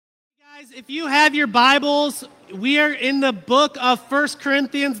Guys, if you have your Bibles, we are in the book of 1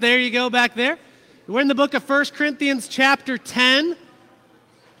 Corinthians. There you go, back there. We're in the book of 1 Corinthians chapter 10,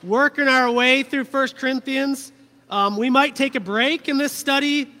 working our way through 1 Corinthians. We might take a break in this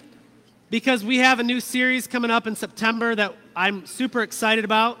study because we have a new series coming up in September that I'm super excited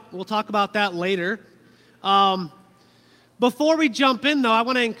about. We'll talk about that later. Before we jump in, though, I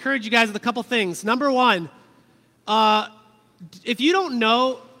want to encourage you guys with a couple things. Number one, if you don't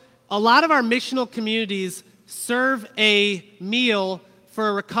know, a lot of our missional communities serve a meal for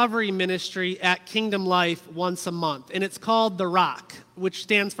a recovery ministry at Kingdom Life once a month, and it's called The Rock, which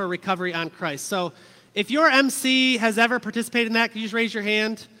stands for Recovery on Christ. So if your MC has ever participated in that, could you just raise your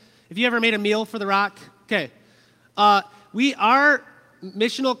hand? If you ever made a meal for The Rock? Okay. Our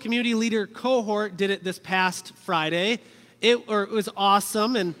missional community leader cohort did it this past Friday. It was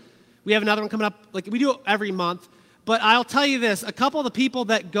awesome, and we have another one coming up. Like, we do it every month. But I'll tell you this, a couple of the people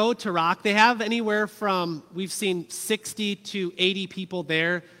that go to Rock, they have anywhere from, we've seen 60 to 80 people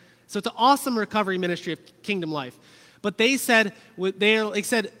there. So it's an awesome recovery ministry of Kingdom Life. But they said one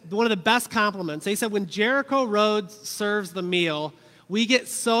of the best compliments, they said when Jericho Road serves the meal, we get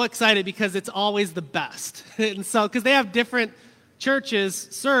so excited because it's always the best. And so, because they have different churches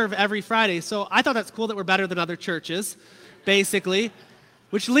serve every Friday. So I thought that's cool that we're better than other churches, basically.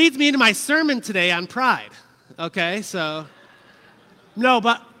 Which leads me into my sermon today on pride. Okay, so, no,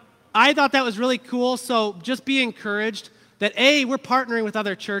 but I thought that was really cool, so just be encouraged that, A, we're partnering with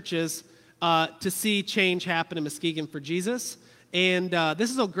other churches to see change happen in Muskegon for Jesus, and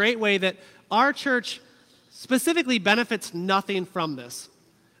this is a great way that our church specifically benefits nothing from this,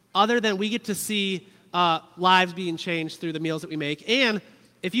 other than we get to see lives being changed through the meals that we make, and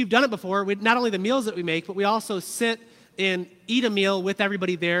if you've done it before, not only the meals that we make, but we also sit and eat a meal with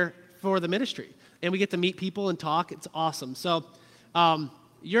everybody there for the ministry. And we get to meet people and talk. It's awesome. So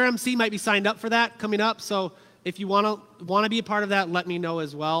your MC might be signed up for that coming up. So if you want to be a part of that, let me know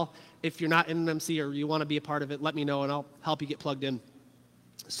as well. If you're not in an MC or you want to be a part of it, let me know, and I'll help you get plugged in.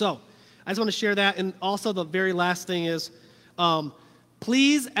 So I just want to share that. And also the very last thing is,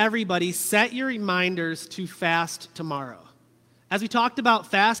 please, everybody, set your reminders to fast tomorrow. As we talked about,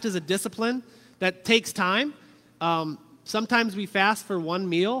 fast is a discipline that takes time. Sometimes we fast for one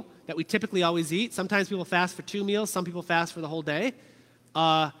meal that we typically always eat. Sometimes people fast for 2 meals. Some people fast for the whole day.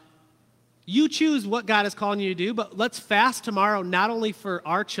 You choose what God is calling you to do, but let's fast tomorrow not only for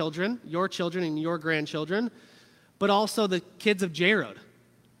our children, and your grandchildren, but also the kids of J-Road.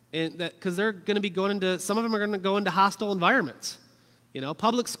 Because they're going to be some of them are going to go into hostile environments. You know,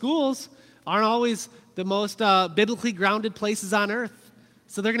 public schools aren't always the most biblically grounded places on earth.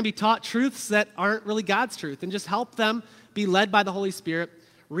 So they're going to be taught truths that aren't really God's truth, and just help them be led by the Holy Spirit,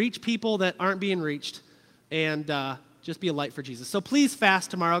 reach people that aren't being reached, and just be a light for Jesus. So please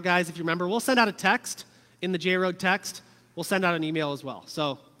fast tomorrow, guys. If you remember, we'll send out a text in the J-Road text. We'll send out an email as well.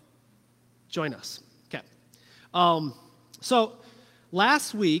 So join us. Okay. So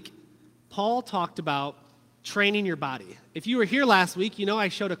last week, Paul talked about training your body. If you were here last week, you know I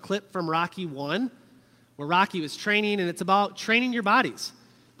showed a clip from Rocky 1 where Rocky was training, and it's about training your bodies,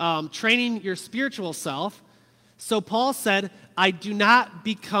 training your spiritual self. So Paul said, I do not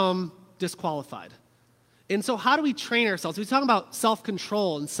become disqualified. And so how do we train ourselves? We're talking about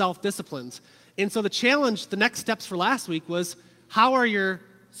self-control and self-disciplines. And so the next steps for last week was, how are your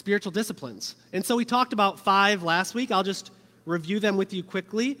spiritual disciplines? And so we talked about 5 last week. I'll just review them with you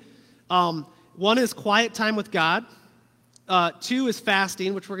quickly. 1 is quiet time with God. 2 is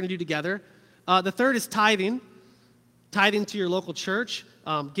fasting, which we're going to do together. The 3rd is tithing to your local church,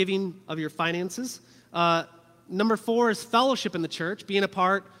 giving of your finances. Number 4 is fellowship in the church, being a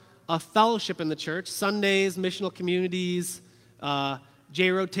part of fellowship in the church, Sundays, missional communities,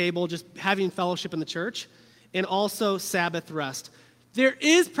 J-Road table, just having fellowship in the church, and also Sabbath rest. There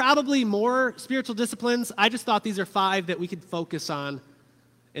is probably more spiritual disciplines. I just thought these are 5 that we could focus on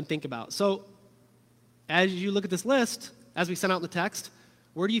and think about. So as you look at this list, as we sent out in the text,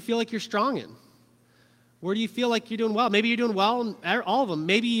 where do you feel like you're strong in? Where do you feel like you're doing well? Maybe you're doing well in all of them.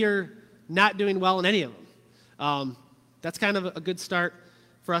 Maybe you're not doing well in any of them. That's kind of a good start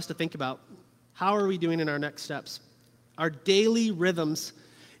for us to think about. How are we doing in our next steps? Our daily rhythms.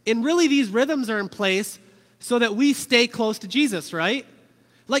 And really, these rhythms are in place so that we stay close to Jesus, right?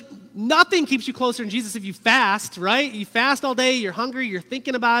 Like, nothing keeps you closer to Jesus if you fast, right? You fast all day, you're hungry, you're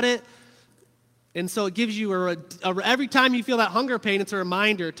thinking about it. And so it gives you every time you feel that hunger pain, it's a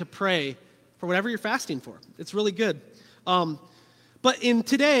reminder to pray for whatever you're fasting for. It's really good. But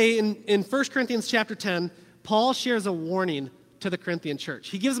today, in 1 Corinthians chapter 10, Paul shares a warning to the Corinthian church.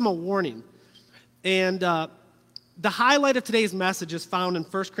 He gives them a warning. And the highlight of today's message is found in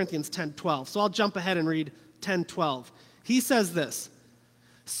 1 Corinthians 10:12. So I'll jump ahead and read 10:12. He says this,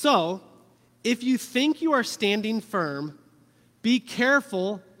 "So, if you think you are standing firm, be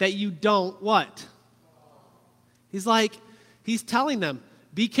careful that you don't" what? He's telling them,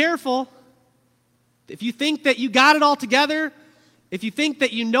 be careful. If you think that you got it all together, if you think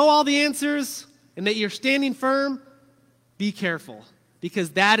that you know all the answers and that you're standing firm, be careful,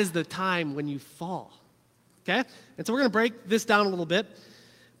 because that is the time when you fall. Okay? And so we're going to break this down a little bit.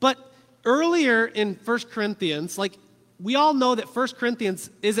 But earlier in 1 Corinthians, we all know that 1 Corinthians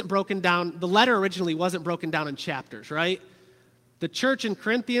isn't broken down. The letter originally wasn't broken down in chapters, right? The church in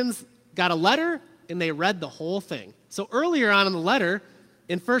Corinthians got a letter, and they read the whole thing. So earlier on in the letter,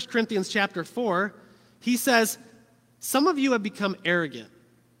 in 1 Corinthians chapter 4, he says, some of you have become arrogant.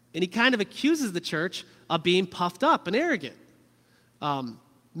 And he kind of accuses the church of being puffed up and arrogant.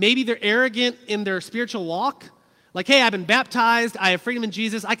 Maybe they're arrogant in their spiritual walk. Like, hey, I've been baptized. I have freedom in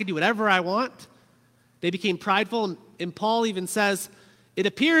Jesus. I can do whatever I want. They became prideful. And Paul even says, it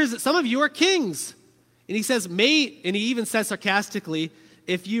appears that some of you are kings. And he says, and he even says sarcastically,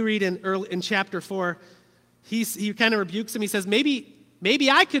 if you read in chapter 4, he kind of rebukes him. He says, maybe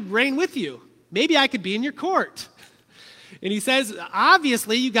I could reign with you. Maybe I could be in your court. And he says,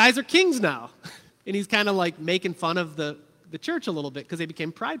 obviously, you guys are kings now. And he's kind of making fun of the church a little bit because they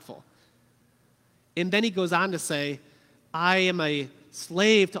became prideful. And then he goes on to say, I am a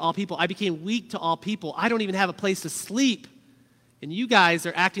slave to all people. I became weak to all people. I don't even have a place to sleep. And you guys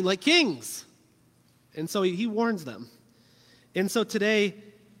are acting like kings. And so he warns them. And so today,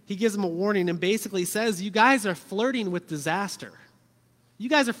 he gives them a warning and basically says, you guys are flirting with disaster. You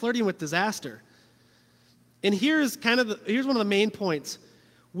guys are flirting with disaster. And here's one of the main points.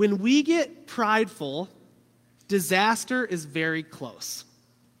 When we get prideful, disaster is very close.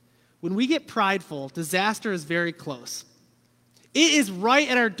 When we get prideful, disaster is very close. It is right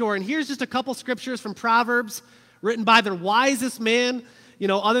at our door. And here's just a couple scriptures from Proverbs written by the wisest man,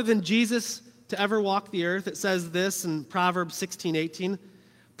 other than Jesus to ever walk the earth. It says this in Proverbs 16:18.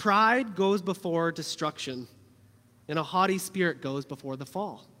 Pride goes before destruction, and a haughty spirit goes before the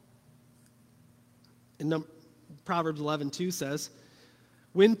fall. And Proverbs 11:2 says,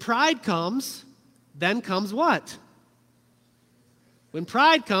 when pride comes, then comes what? When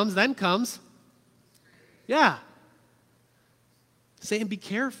pride comes, then comes, saying be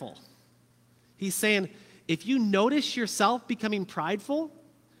careful. He's saying, if you notice yourself becoming prideful,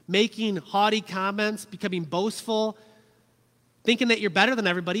 making haughty comments, becoming boastful, thinking that you're better than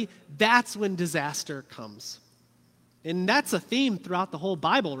everybody, that's when disaster comes. And that's a theme throughout the whole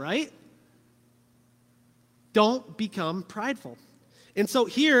Bible, right? Don't become prideful. And so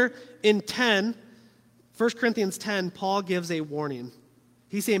here in 1 Corinthians 10, Paul gives a warning.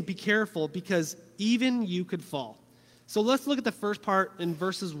 He's saying, be careful because even you could fall. So let's look at the first part in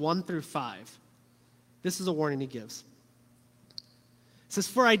verses 1 through 5. This is a warning he gives. It says,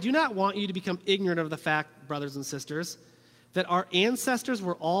 for I do not want you to become ignorant of the fact, brothers and sisters, that our ancestors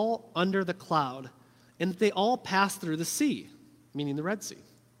were all under the cloud, and that they all passed through the sea, meaning the Red Sea.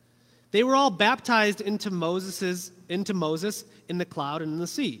 They were all baptized into Moses in the cloud and in the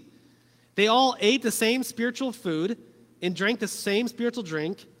sea. They all ate the same spiritual food and drank the same spiritual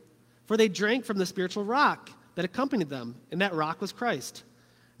drink, for they drank from the spiritual rock that accompanied them, and that rock was Christ.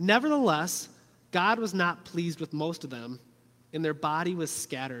 Nevertheless, God was not pleased with most of them, and their body was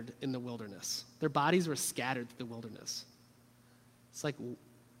scattered in the wilderness. Their bodies were scattered through the wilderness. It's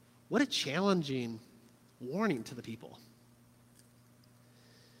what a challenging warning to the people.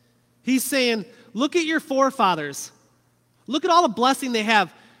 He's saying, look at your forefathers. Look at all the blessing they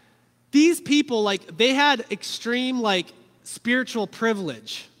have. These people, they had extreme, spiritual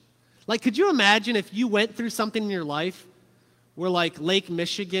privilege. Could you imagine if you went through something in your life where, Lake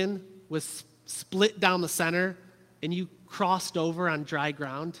Michigan was split down the center and you crossed over on dry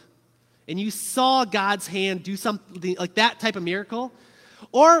ground and you saw God's hand do something like that type of miracle?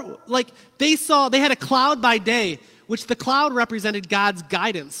 Or, they had a cloud by day, which the cloud represented God's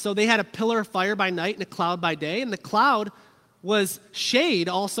guidance. So they had a pillar of fire by night and a cloud by day, and the cloud was shade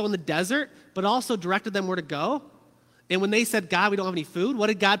also in the desert, but also directed them where to go. And when they said, God, we don't have any food, what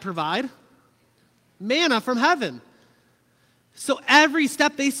did God provide? Manna from heaven. So every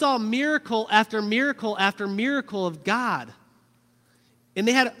step they saw miracle after miracle after miracle of God. And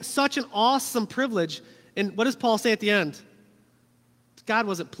they had such an awesome privilege. And what does Paul say at the end? God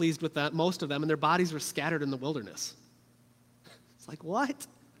wasn't pleased with that, most of them, and their bodies were scattered in the wilderness. It's what?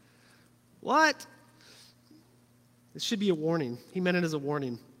 What? This should be a warning. He meant it as a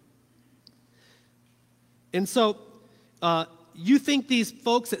warning. And so, you think these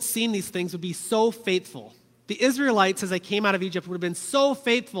folks that seen these things would be so faithful. The Israelites, as they came out of Egypt, would have been so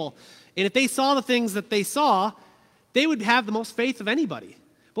faithful. And if they saw the things that they saw, they would have the most faith of anybody.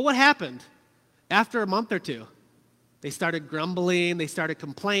 But what happened? After a month or two, they started grumbling, they started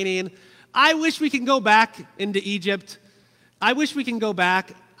complaining. I wish we can go back into Egypt. I wish we can go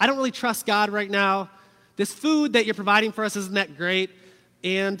back. I don't really trust God right now. This food that you're providing for us isn't that great.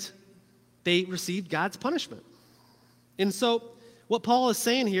 And they received God's punishment. And so what Paul is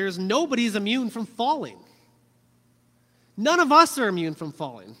saying here is nobody's immune from falling. None of us are immune from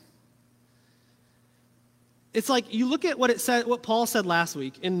falling. It's like you look at what Paul said last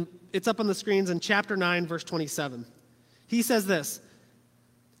week, and it's up on the screens in chapter 9, verse 27. He says this.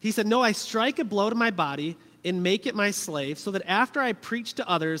 He said, "No, I strike a blow to my body and make it my slave, so that after I preach to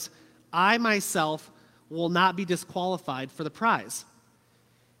others, I myself will not be disqualified for the prize."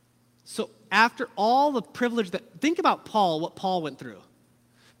 So after all the privilege think about Paul, what Paul went through.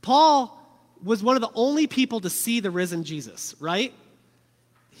 Paul was one of the only people to see the risen Jesus, right?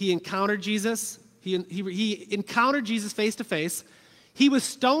 He encountered Jesus. He encountered Jesus face to face. He was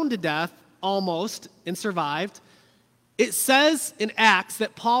stoned to death almost and survived. It says in Acts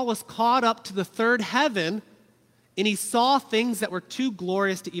that Paul was caught up to the third heaven and he saw things that were too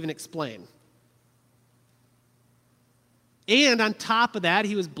glorious to even explain. And on top of that,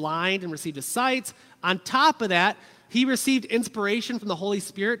 he was blind and received his sight. On top of that, he received inspiration from the Holy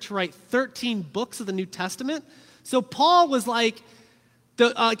Spirit to write 13 books of the New Testament. So Paul was like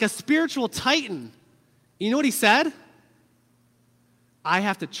a spiritual titan. You know what he said? I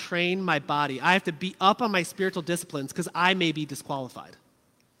have to train my body. I have to be up on my spiritual disciplines because I may be disqualified.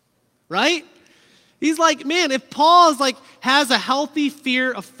 Right? He's like, man, if Paul has a healthy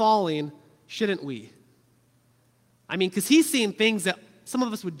fear of falling, shouldn't we? I mean, because he's seeing things that some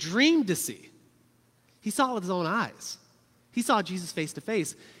of us would dream to see. He saw it with his own eyes. He saw Jesus face to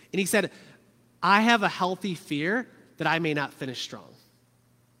face. And he said, I have a healthy fear that I may not finish strong.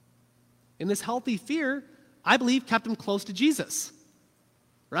 And this healthy fear, I believe, kept him close to Jesus.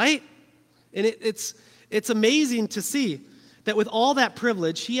 Right? And it's amazing to see that with all that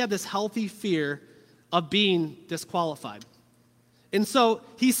privilege, he had this healthy fear of being disqualified. And so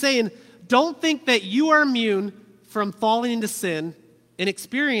he's saying, don't think that you are immune from falling into sin and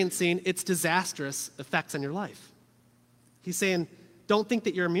experiencing its disastrous effects on your life. He's saying, don't think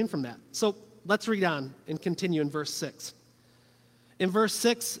that you're immune from that. So let's read on and continue in verse 6. In verse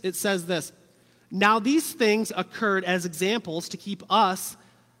 6, it says this, "Now these things occurred as examples to keep us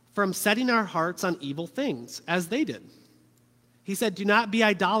from setting our hearts on evil things, as they did." He said, "Do not be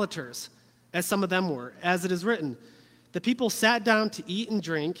idolaters, as some of them were, as it is written, the people sat down to eat and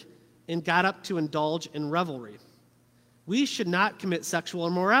drink and got up to indulge in revelry. We should not commit sexual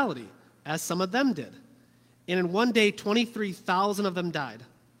immorality, as some of them did. And in one day, 23,000 of them died.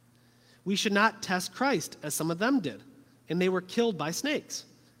 We should not test Christ, as some of them did, and they were killed by snakes.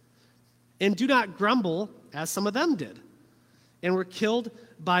 And do not grumble, as some of them did, and were killed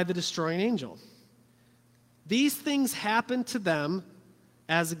by the destroying angel. These things happened to them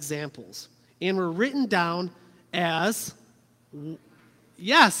as examples, and were written down as, they're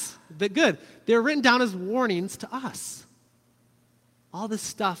written down as warnings to us." All this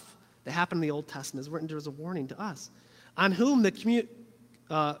stuff that happened in the Old Testament is written as a warning to us, on whom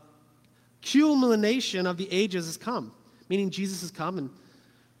the culmination of the ages has come, meaning Jesus has come, and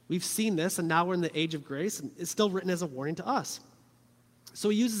we've seen this, and now we're in the age of grace, and it's still written as a warning to us. So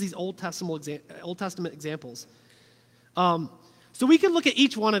he uses these Old Testament examples. So we could look at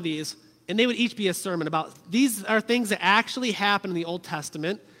each one of these, and they would each be a sermon about, these are things that actually happened in the Old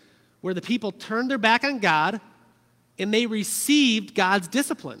Testament, where the people turned their back on God, and they received God's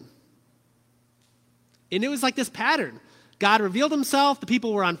discipline. And it was like this pattern. God revealed himself, the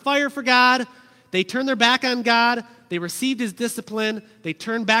people were on fire for God, they turned their back on God, they received his discipline, they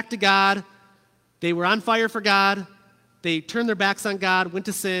turned back to God, they were on fire for God, they turned their backs on God, went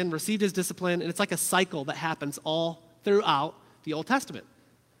to sin, received his discipline, and it's like a cycle that happens all throughout the Old Testament.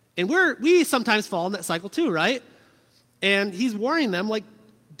 And we sometimes fall in that cycle too, right? And he's warning them,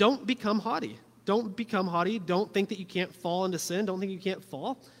 don't become haughty. Don't become haughty. Don't think that you can't fall into sin. Don't think you can't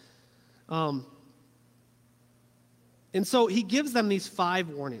fall. And so he gives them these 5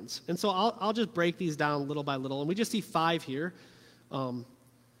 warnings. And so I'll just break these down little by little. And we just see 5 here.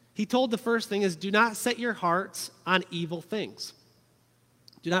 He told the first thing is, do not set your hearts on evil things.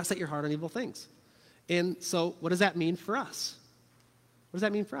 Do not set your heart on evil things. And so what does that mean for us? What does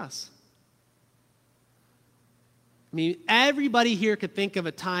that mean for us? I mean, everybody here could think of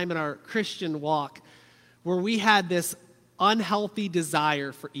a time in our Christian walk where we had this unhealthy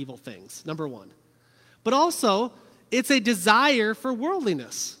desire for evil things, number one. But also, it's a desire for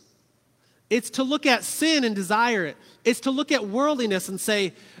worldliness. It's to look at sin and desire it. It's to look at worldliness and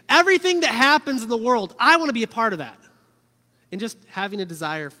say, everything that happens in the world, I want to be a part of that. And just having a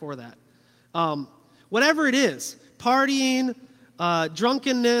desire for that. Whatever it is, partying,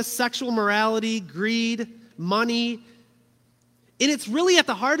 drunkenness, sexual morality, greed, money. And it's really at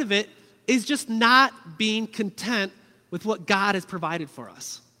the heart of it is just not being content with what God has provided for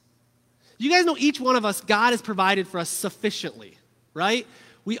us. You guys know each one of us, God has provided for us sufficiently, right?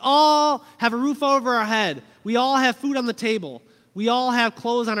 We all have a roof over our head. We all have food on the table. We all have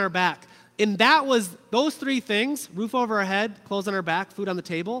clothes on our back. And that was, those three things, roof over our head, clothes on our back, food on the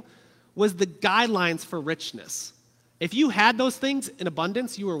table, was the guidelines for richness. If you had those things in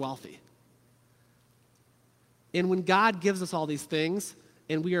abundance, you were wealthy. And when God gives us all these things,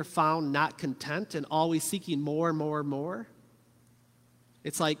 and we are found not content and always seeking more and more and more,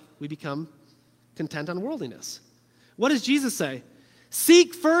 it's like we become content on worldliness. What does Jesus say?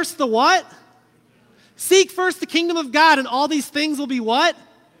 Seek first the what? Seek first the kingdom of God, and all these things will be what?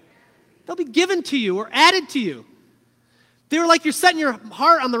 They'll be given to you or added to you. They were like, you're setting your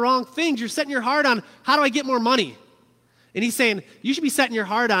heart on the wrong things. You're setting your heart on, how do I get more money? And he's saying, you should be setting your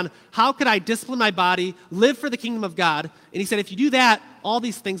heart on, how could I discipline my body, live for the kingdom of God? And he said, if you do that, all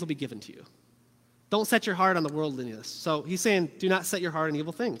these things will be given to you. Don't set your heart on the worldliness. So he's saying, do not set your heart on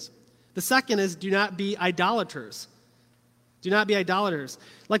evil things. The second is, do not be idolaters. Do not be idolaters.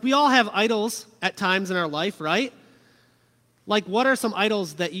 Like, we all have idols at times in our life, right? Like, what are some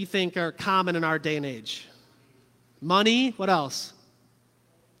idols that you think are common in our day and age? Money. What else?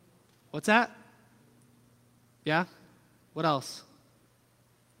 What's that? Yeah? What else?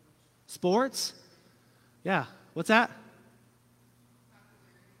 Sports? Yeah. What's that?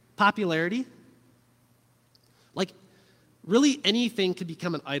 Popularity. Like, really anything could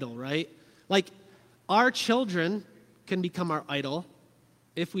become an idol, right? Like, our children can become our idol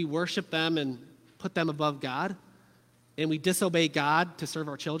if we worship them and put them above God, and we disobey God to serve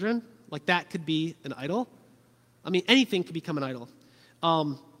our children. Like, that could be an idol. I mean, anything could become an idol.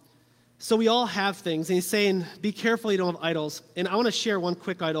 So we all have things, and he's saying, be careful you don't have idols. And I want to share one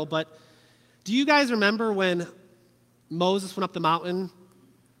quick idol, but do you guys remember when Moses went up the mountain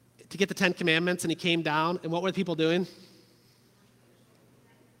to get the 10 Commandments, and he came down, and what were the people doing?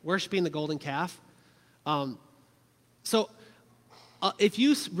 Worshiping the golden calf. So if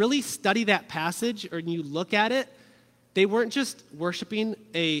you really study that passage or you look at it, they weren't just worshiping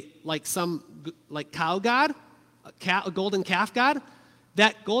some cow god, a golden calf god.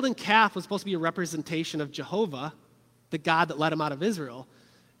 That golden calf was supposed to be a representation of Jehovah, the God that led them out of Israel.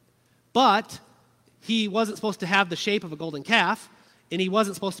 But he wasn't supposed to have the shape of a golden calf, and he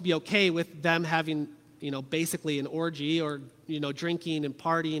wasn't supposed to be okay with them having, basically an orgy or, drinking and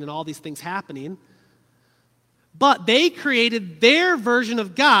partying and all these things happening. But they created their version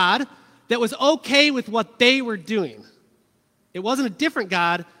of God that was okay with what they were doing. It wasn't a different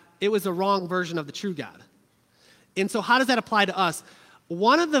God, it was a wrong version of the true God. And so how does that apply to us?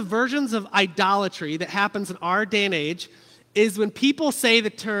 One of the versions of idolatry that happens in our day and age is when people say the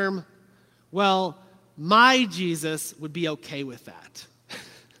term, well, my Jesus would be okay with that.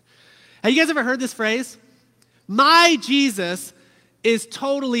 Have you guys ever heard this phrase? My Jesus is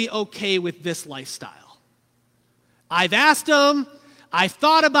totally okay with this lifestyle. I've asked him, I've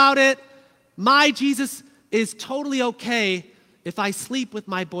thought about it. My Jesus is totally okay if I sleep with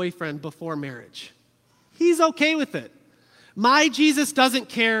my boyfriend before marriage. He's okay with it. My Jesus doesn't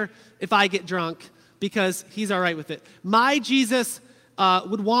care if I get drunk because he's all right with it. My Jesus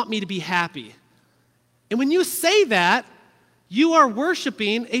would want me to be happy. And when you say that, you are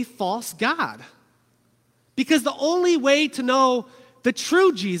worshiping a false God. Because the only way to know the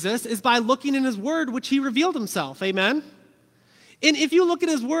true Jesus is by looking in his word, which he revealed himself. Amen? And if you look at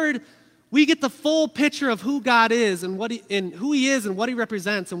his word, we get the full picture of who God is and who he is and what he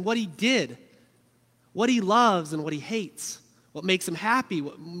represents and what he did, what he loves and what he hates, what makes him happy,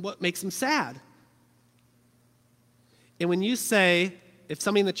 what makes him sad. And when you say, if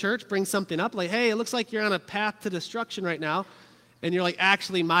somebody in the church brings something up, like, hey, it looks like you're on a path to destruction right now, and you're like,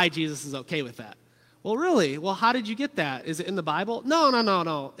 actually, my Jesus is okay with that. Well, really? Well, how did you get that? Is it in the Bible?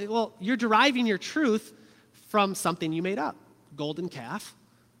 No. Well, you're deriving your truth from something you made up. Golden calf.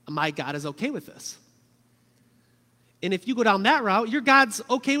 My God is okay with this. And if you go down that route, your God's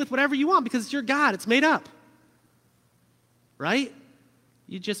okay with whatever you want because it's your God. It's made up. Right?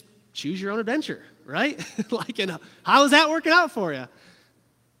 You just choose your own adventure, right? How is that working out for you?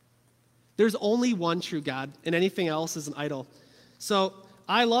 There's only one true God, and anything else is an idol. So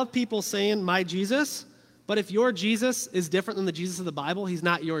I love people saying, my Jesus, but if your Jesus is different than the Jesus of the Bible, he's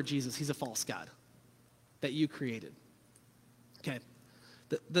not your Jesus. He's a false God that you created. Okay.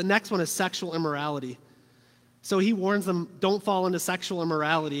 The next one is sexual immorality. So he warns them, don't fall into sexual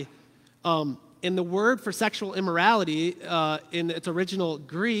immorality. And the word for sexual immorality in its original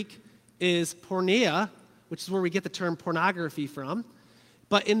Greek is porneia, which is where we get the term pornography from.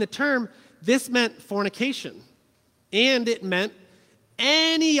 But in the term, this meant fornication. And it meant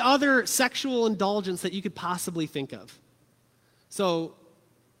any other sexual indulgence that you could possibly think of. So,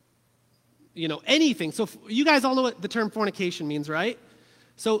 anything. So you guys all know what the term fornication means, right?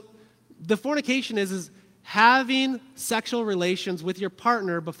 So the fornication is having sexual relations with your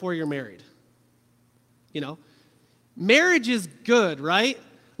partner before you're married. Marriage is good, right?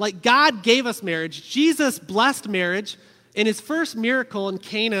 Like God gave us marriage. Jesus blessed marriage, and his first miracle in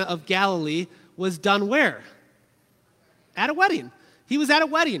Cana of Galilee was done where? At a wedding. He was at a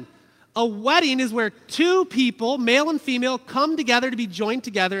wedding. A wedding is where two people, male and female, come together to be joined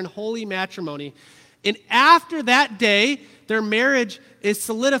together in holy matrimony. And after that day, their marriage is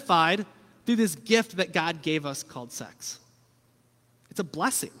solidified through this gift that God gave us called sex. It's a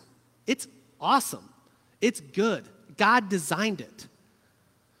blessing. It's awesome. It's good. God designed it.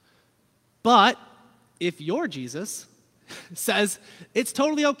 But if your Jesus says it's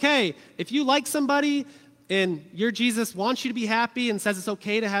totally okay, if you like somebody and your Jesus wants you to be happy and says it's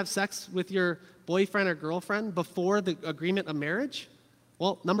okay to have sex with your boyfriend or girlfriend before the agreement of marriage,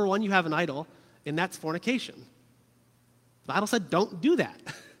 well, number one, you have an idol, and that's fornication. The Bible said don't do that.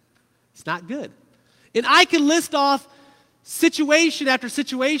 It's not good. And I can list off situation after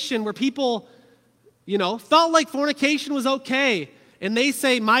situation where people, felt like fornication was okay, and they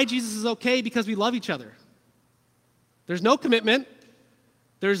say my Jesus is okay because we love each other. There's no commitment.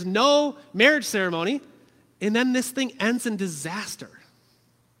 There's no marriage ceremony. And then this thing ends in disaster.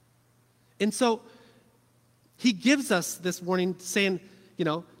 And so he gives us this warning saying,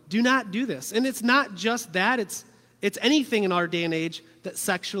 do not do this. And it's not just that. It's anything in our day and age that's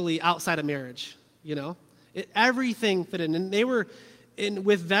sexually outside of marriage, everything fit in. And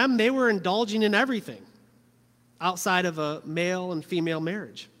with them, they were indulging in everything outside of a male and female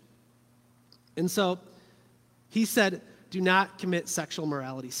marriage. And so he said, do not commit sexual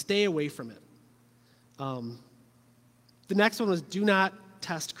immorality. Stay away from it. The next one was do not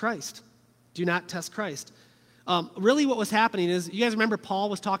test Christ. Do not test Christ. Really what was happening is, you guys remember Paul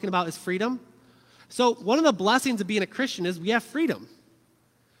was talking about his freedom? So one of the blessings of being a Christian is we have freedom.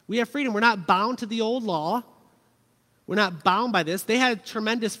 We have freedom. We're not bound to the old law. We're not bound by this. They had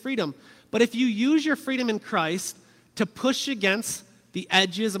tremendous freedom. But if you use your freedom in Christ to push against the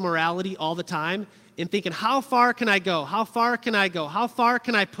edges of morality all the time and thinking, how far can I go? How far can I go? How far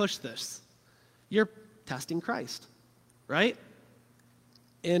can I push this? You're testing Christ, right?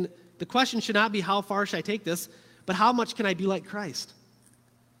 And the question should not be how far should I take this, but how much can I be like Christ?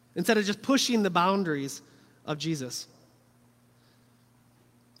 Instead of just pushing the boundaries of Jesus.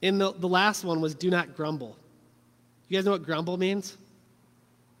 And the last one was do not grumble. You guys know what grumble means?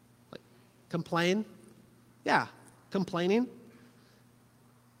 Like complain? Yeah, complaining.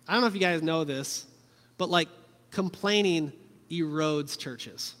 I don't know if you guys know this, but complaining erodes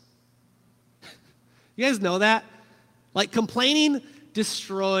churches. You guys know that? Complaining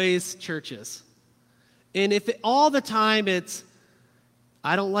destroys churches. And if all the time it's,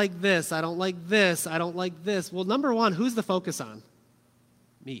 I don't like this, I don't like this, I don't like this. Well, number one, who's the focus on?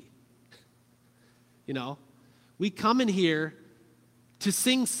 Me. We come in here to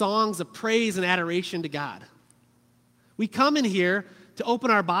sing songs of praise and adoration to God. We come in here to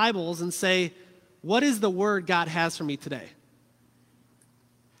open our Bibles and say, what is the word God has for me today?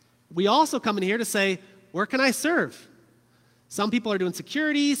 We also come in here to say, where can I serve? Some people are doing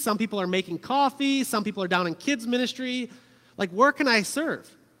security, some people are making coffee, some people are down in kids ministry. Where can I serve?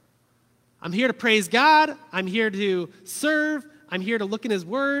 I'm here to praise God, I'm here to serve, I'm here to look in his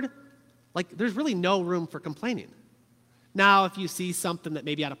word. There's really no room for complaining. Now, if you see something that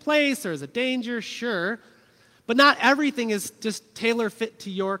may be out of place or is a danger, sure, but not everything is just tailor fit to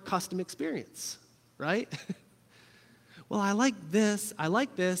your custom experience, right? Well, I like this, I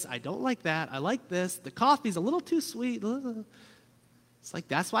don't like that, I like this, the coffee's a little too sweet. It's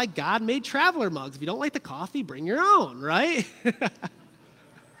that's why God made traveler mugs. If you don't like the coffee, bring your own, right?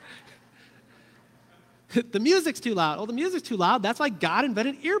 The music's too loud. Oh, the music's too loud. That's why God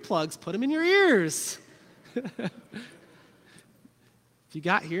invented earplugs. Put them in your ears. If you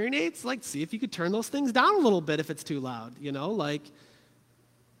got hearing aids, see if you could turn those things down a little bit if it's too loud,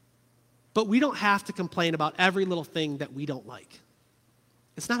 But we don't have to complain about every little thing that we don't like.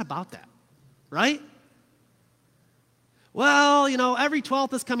 It's not about that, right? Well, every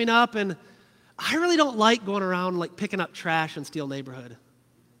 12th is coming up, and I really don't like going around picking up trash in Steel neighborhood.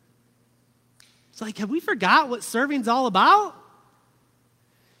 It's have we forgot what serving's all about?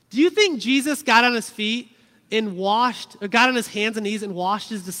 Do you think Jesus got on his feet and got on his hands and knees and washed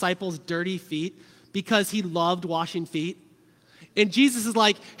his disciples' dirty feet because he loved washing feet? And Jesus is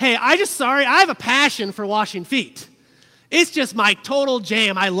like, hey, I have a passion for washing feet. It's just my total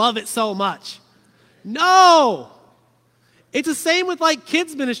jam. I love it so much. No. It's the same with like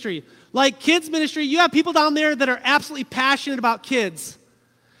kids ministry. Like kids ministry, you have people down there that are absolutely passionate about kids.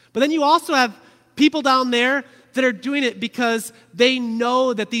 But then you also have people down there that are doing it because they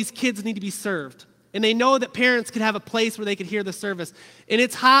know that these kids need to be served. And they know that parents could have a place where they could hear the service. And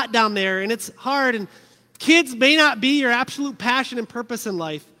it's hot down there, and it's hard, and kids may not be your absolute passion and purpose in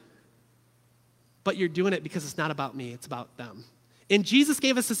life, but you're doing it because it's not about me, it's about them. And Jesus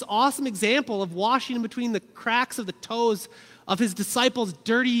gave us this awesome example of washing in between the cracks of the toes of his disciples'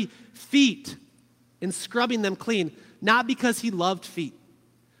 dirty feet and scrubbing them clean, not because he loved feet,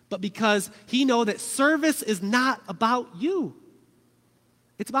 but because he knew that service is not about you.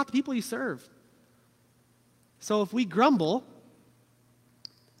 It's about the people you serve. So if we grumble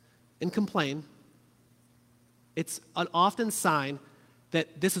and complain, it's an often sign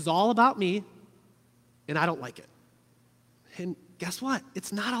that this is all about me and I don't like it. And guess what?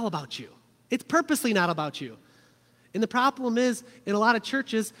 It's not all about you. It's purposely not about you. And the problem is, in a lot of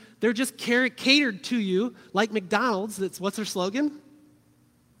churches, they're just catered to you like McDonald's. What's their slogan?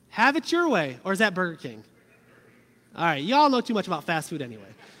 Have it your way. Or is that Burger King? All right, y'all know too much about fast food anyway.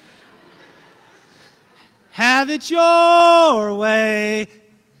 Have it your way.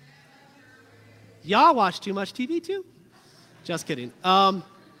 Y'all watch too much TV too? Just kidding.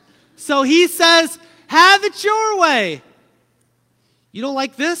 So he says, have it your way. You don't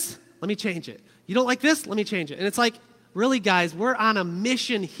like this? Let me change it. You don't like this? Let me change it. And it's like, really, guys, we're on a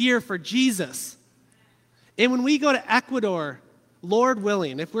mission here for Jesus. And when we go to Ecuador, Lord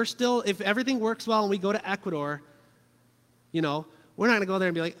willing, if everything works well and we go to Ecuador, we're not going to go there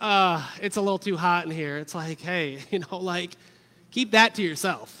and be like, it's a little too hot in here. It's like, hey, keep that to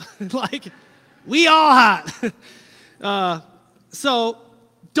yourself. Like, we all hot. So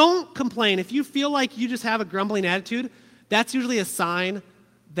don't complain. If you feel like you just have a grumbling attitude, that's usually a sign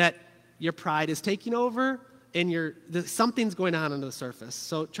that your pride is taking over and something's going on under the surface.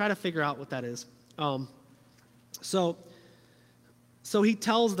 So try to figure out what that is. So he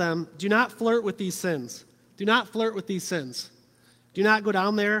tells them, do not flirt with these sins. Do not flirt with these sins. Do not go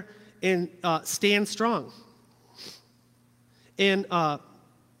down there and stand strong. And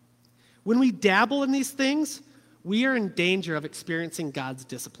when we dabble in these things, we are in danger of experiencing God's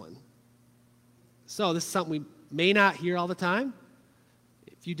discipline. So this is something we may not hear all the time.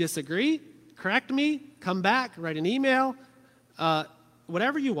 If you disagree, correct me, come back, write an email,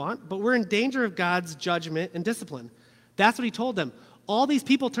 whatever you want, but we're in danger of God's judgment and discipline. That's what he told them. All these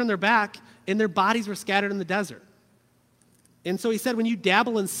people turned their back, and their bodies were scattered in the desert. And so he said, when you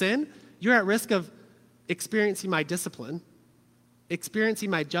dabble in sin, you're at risk of experiencing my discipline,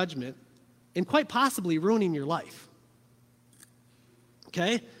 experiencing my judgment, and quite possibly ruining your life.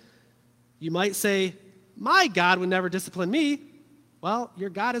 Okay? You might say, my God would never discipline me. Well, your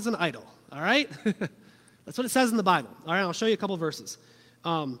God is an idol, all right? That's what it says in the Bible. All right, I'll show you a couple verses.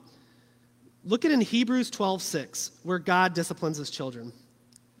 Look at in Hebrews 12:6, where God disciplines his children.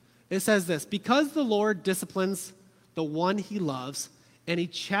 It says this, because the Lord disciplines the one he loves, and he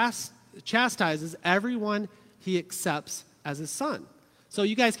chastises everyone he accepts as his son. So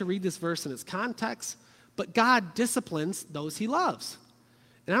you guys can read this verse in its context, but God disciplines those he loves.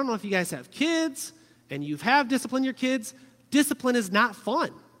 And I don't know if you guys have kids, and you have disciplined your kids. Discipline is not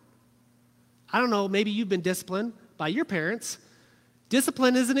fun. I don't know, maybe you've been disciplined by your parents.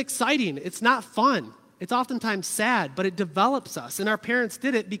 Discipline isn't exciting. It's not fun. It's oftentimes sad, but it develops us. And our parents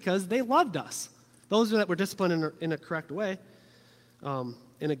did it because they loved us. Those that were disciplined in a correct way, in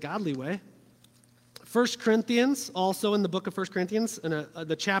a godly way. 1 Corinthians, also in the book of 1 Corinthians, in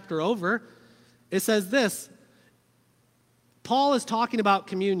the chapter over, it says this. Paul is talking about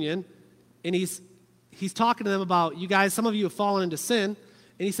communion, and he's talking to them about, you guys, some of you have fallen into sin.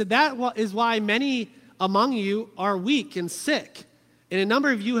 And he said, that is why many among you are weak and sick. And a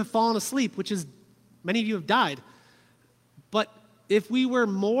number of you have fallen asleep, which is, many of you have died. But if we were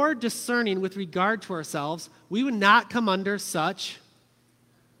more discerning with regard to ourselves, we would not come under such,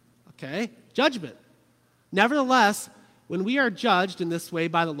 judgment. Nevertheless, when we are judged in this way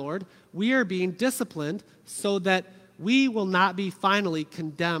by the Lord, we are being disciplined so that we will not be finally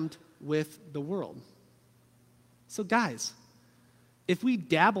condemned with the world. So guys, if we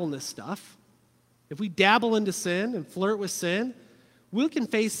dabble in this stuff, if we dabble into sin and flirt with sin, we can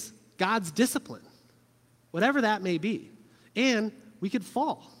face God's discipline, whatever that may be. And we could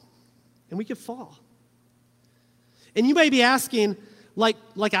fall. And we could fall. And you may be asking,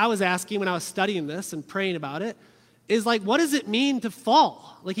 like I was asking when I was studying this and praying about it, is like, what does it mean to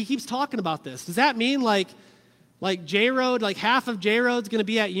fall? Like he keeps talking about this. Does that mean like J-Road, like half of J-Road's going to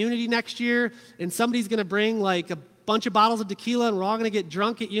be at Unity next year, and somebody's going to bring like a bunch of bottles of tequila, and we're all going to get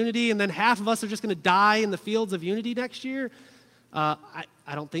drunk at Unity, and then half of us are just going to die in the fields of Unity next year? I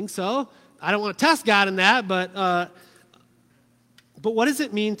don't think so. I don't want to test God in that, but what does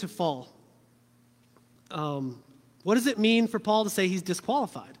it mean to fall? What does it mean for Paul to say he's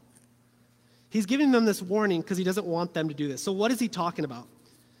disqualified? He's giving them this warning because he doesn't want them to do this. So what is he talking about?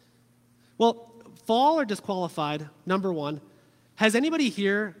 Well, fall or disqualified, number one, has anybody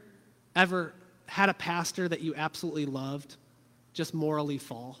here ever had a pastor that you absolutely loved just morally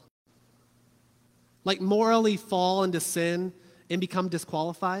fall? Like morally fall into sin and become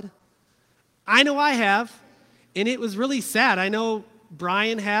disqualified? I know I have, and it was really sad. I know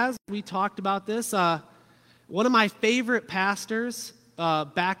Brian has. We talked about this. One of my favorite pastors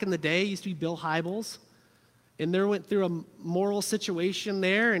back in the day used to be Bill Hybels, and there went through a moral situation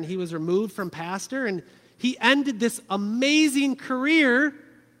there, and he was removed from pastor, and he ended this amazing career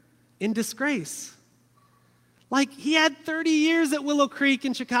in disgrace. Like, he had 30 years at Willow Creek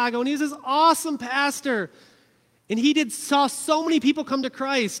in Chicago, and he was this awesome pastor, and he saw so many people come to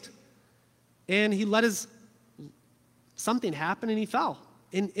Christ, and he let something happen, and he fell,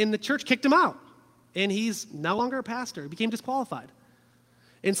 and the church kicked him out, and he's no longer a pastor. He became disqualified.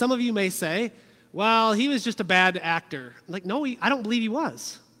 And some of you may say, well, he was just a bad actor. Like, no, I don't believe he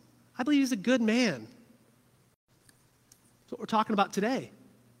was. I believe he's a good man. That's what we're talking about today.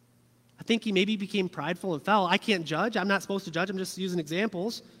 I think he maybe became prideful and fell. I can't judge. I'm not supposed to judge. I'm just using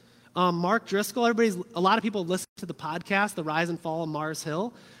examples. Mark Driscoll, a lot of people listen to the podcast, The Rise and Fall of Mars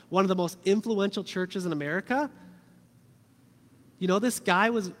Hill, one of the most influential churches in America. You know, this guy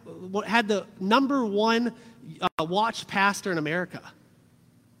had the number one watched pastor in America,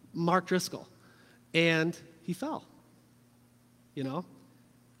 Mark Driscoll, and he fell. You know,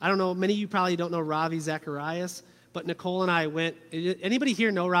 I don't know, many of you probably don't know Ravi Zacharias, but Nicole and I went. Anybody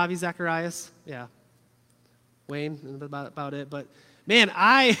here know Ravi Zacharias? Yeah, Wayne, about it. But man,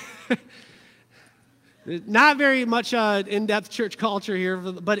 not very much in-depth church culture here,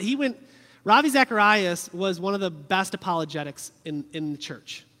 but he went. Ravi Zacharias was one of the best apologetics in the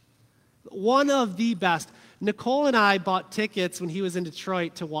church. One of the best. Nicole and I bought tickets when he was in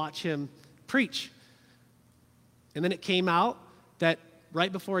Detroit to watch him preach. And then it came out that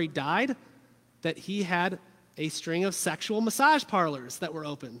right before he died, that he had a string of sexual massage parlors that were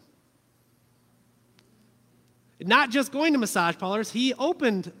open. Not just going to massage parlors, he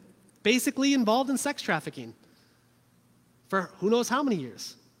opened, basically involved in sex trafficking for who knows how many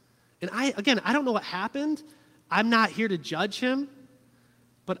years. And I don't know what happened. I'm not here to judge him,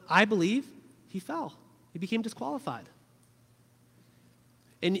 but I believe he fell. He became disqualified.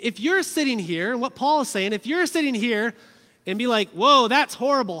 And if you're sitting here, and what Paul is saying, if you're sitting here and be like, whoa, that's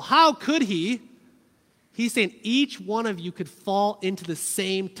horrible, how could he? He's saying each one of you could fall into the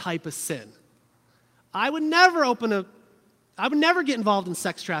same type of sin. I would never get involved in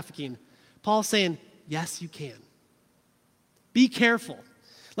sex trafficking. Paul's saying, yes, you can. Be careful.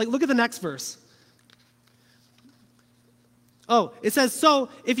 Like, look at the next verse. Oh, it says, so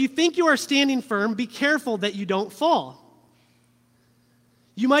if you think you are standing firm, be careful that you don't fall.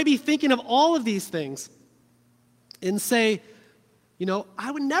 You might be thinking of all of these things and say, you know,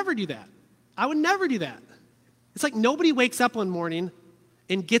 I would never do that. I would never do that. It's like nobody wakes up one morning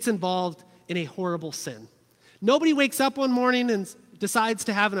and gets involved in a horrible sin. Nobody wakes up one morning and decides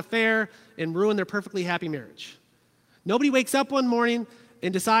to have an affair and ruin their perfectly happy marriage. Nobody wakes up one morning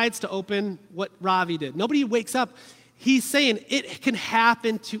and decides to open what Ravi did. Nobody wakes up. He's saying it can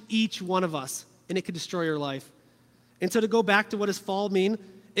happen to each one of us, and it could destroy your life. And so to go back to what does fall mean,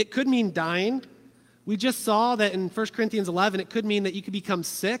 it could mean dying. We just saw that in 1 Corinthians 11, it could mean that you could become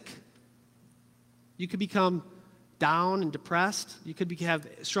sick. You could become down and depressed. You could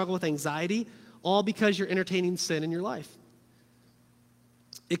struggle with anxiety, all because you're entertaining sin in your life.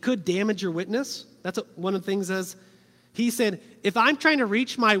 It could damage your witness. That's one of the things as he said, if I'm trying to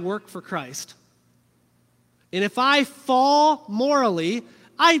reach my work for Christ, and if I fall morally,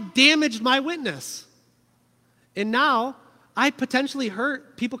 I've damaged my witness. And now I potentially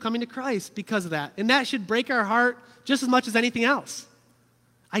hurt people coming to Christ because of that. And that should break our heart just as much as anything else.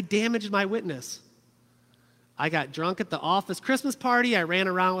 I damaged my witness. I got drunk at the office Christmas party. I ran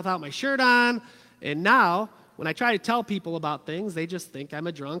around without my shirt on. And now, when I try to tell people about things, they just think I'm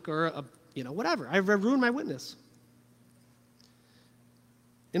a drunk or whatever. I've ruined my witness.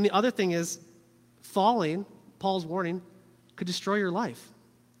 And the other thing is, falling, Paul's warning, could destroy your life.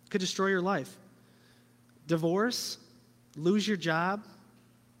 Could destroy your life. Divorce, lose your job,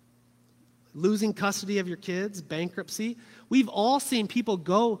 losing custody of your kids, bankruptcy. We've all seen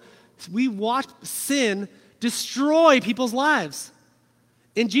people we've watched sin destroy people's lives.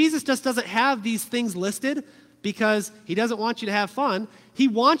 And Jesus just doesn't have these things listed because he doesn't want you to have fun. He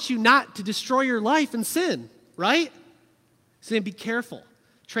wants you not to destroy your life in sin, right? So be careful.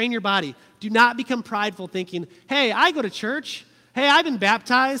 Train your body. Do not become prideful thinking, hey, I go to church. Hey, I've been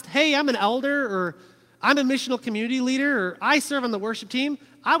baptized. Hey, I'm an elder, or I'm a missional community leader, or I serve on the worship team.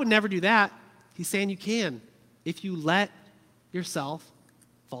 I would never do that. He's saying you can if you let yourself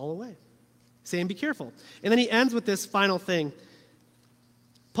fall away. He's saying be careful. And then he ends with this final thing.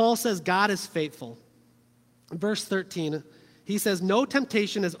 Paul says God is faithful. In verse 13, he says, no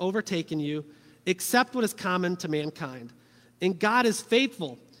temptation has overtaken you except what is common to mankind. And God is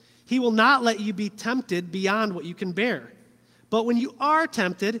faithful. He will not let you be tempted beyond what you can bear. But when you are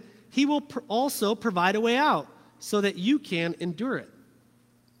tempted, he will also provide a way out so that you can endure it.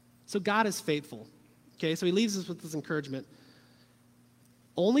 So God is faithful. Okay, so he leaves us with this encouragement.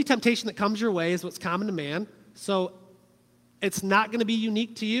 Only temptation that comes your way is what's common to man. So it's not going to be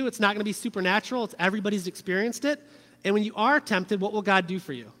unique to you. It's not going to be supernatural. It's everybody's experienced it. And when you are tempted, what will God do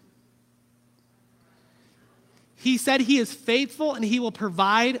for you? He said he is faithful and he will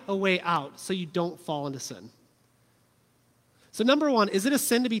provide a way out so you don't fall into sin. So number one, is it a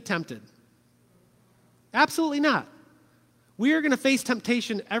sin to be tempted? Absolutely not. We are going to face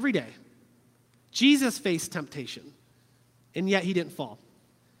temptation every day. Jesus faced temptation, and yet he didn't fall.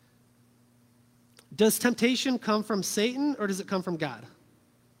 Does temptation come from Satan or does it come from God?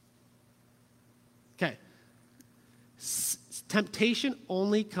 Okay. Temptation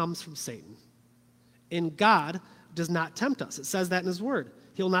only comes from Satan. And God does not tempt us. It says that in his word.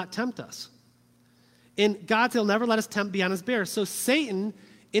 He'll not tempt us. And God, he'll never let us tempt beyond his bear. So Satan,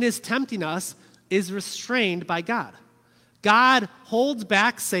 in his tempting us, is restrained by God. God holds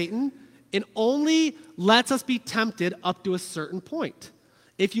back Satan and only lets us be tempted up to a certain point.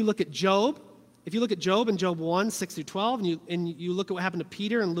 If you look at Job in Job 1, 6 through 12, and you look at what happened to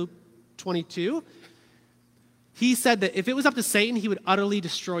Peter in Luke 22, he said that if it was up to Satan, he would utterly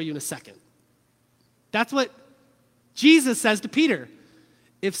destroy you in a second. That's what Jesus says to Peter.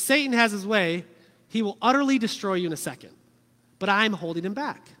 If Satan has his way, he will utterly destroy you in a second. But I'm holding him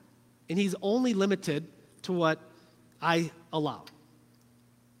back. And he's only limited to what I allow.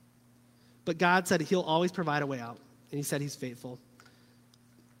 But God said he'll always provide a way out. And he said he's faithful.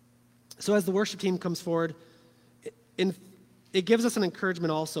 So as the worship team comes forward, it gives us an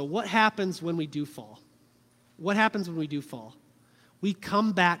encouragement also. What happens when we do fall? What happens when we do fall? We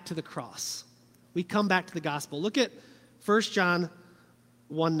come back to the cross. We come back to the gospel. Look at 1 John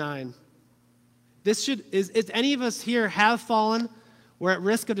 1:9. Is any of us here have fallen? We're at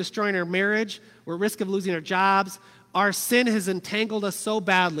risk of destroying our marriage. We're at risk of losing our jobs. Our sin has entangled us so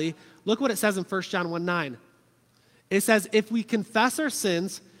badly. Look what it says in 1 John 1:9. It says, if we confess our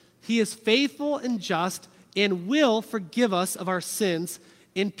sins, he is faithful and just and will forgive us of our sins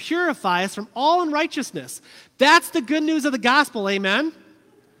and purify us from all unrighteousness. That's the good news of the gospel, amen?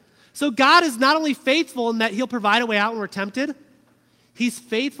 So God is not only faithful in that he'll provide a way out when we're tempted, he's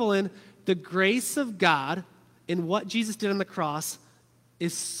faithful in the grace of God, and what Jesus did on the cross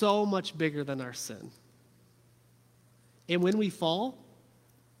is so much bigger than our sin. And when we fall,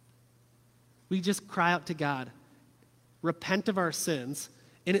 we just cry out to God, repent of our sins.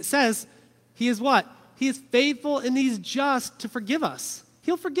 And it says, he is what? He is faithful and he's just to forgive us.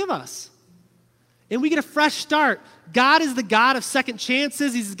 He'll forgive us. And we get a fresh start. God is the God of second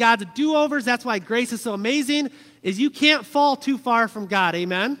chances. He's the God of do-overs. That's why grace is so amazing, is you can't fall too far from God.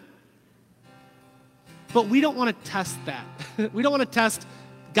 Amen? But we don't want to test that. We don't want to test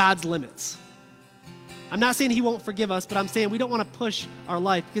God's limits. I'm not saying he won't forgive us, but I'm saying we don't want to push our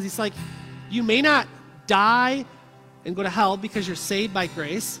life because he's like, you may not die and go to hell because you're saved by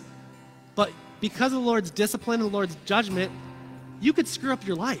grace, but because of the Lord's discipline and the Lord's judgment, you could screw up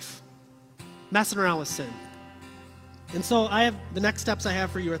your life messing around with sin. And so the next steps I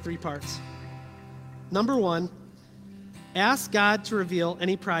have for you are 3 parts. Number 1, ask God to reveal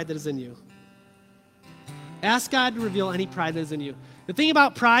any pride that is in you. Ask God to reveal any pride that is in you. The thing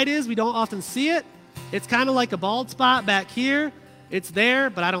about pride is we don't often see it. It's kind of like a bald spot back here. It's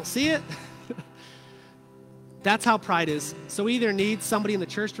there, but I don't see it. That's how pride is. So we either need somebody in the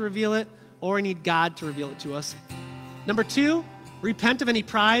church to reveal it, or we need God to reveal it to us. Number 2, repent of any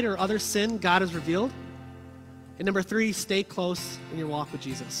pride or other sin God has revealed. And number 3, stay close in your walk with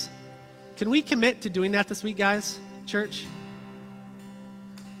Jesus. Can we commit to doing that this week, guys? Church?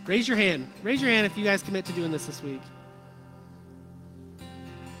 Raise your hand. Raise your hand if you guys commit to doing this week.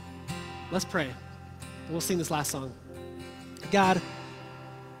 Let's pray. And we'll sing this last song. God,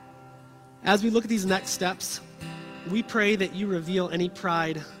 as we look at these next steps, we pray that you reveal any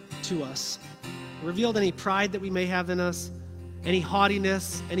pride to us. Reveal any pride that we may have in us, any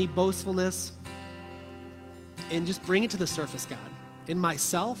haughtiness, any boastfulness, and just bring it to the surface, God, in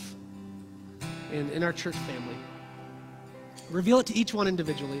myself and in our church family. Reveal it to each one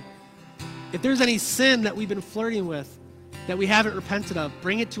individually. If there's any sin that we've been flirting with that we haven't repented of,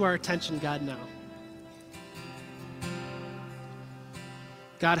 bring it to our attention, God, now.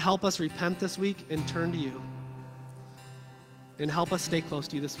 God, help us repent this week and turn to you. And help us stay close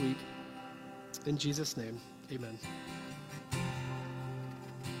to you this week. In Jesus' name, amen.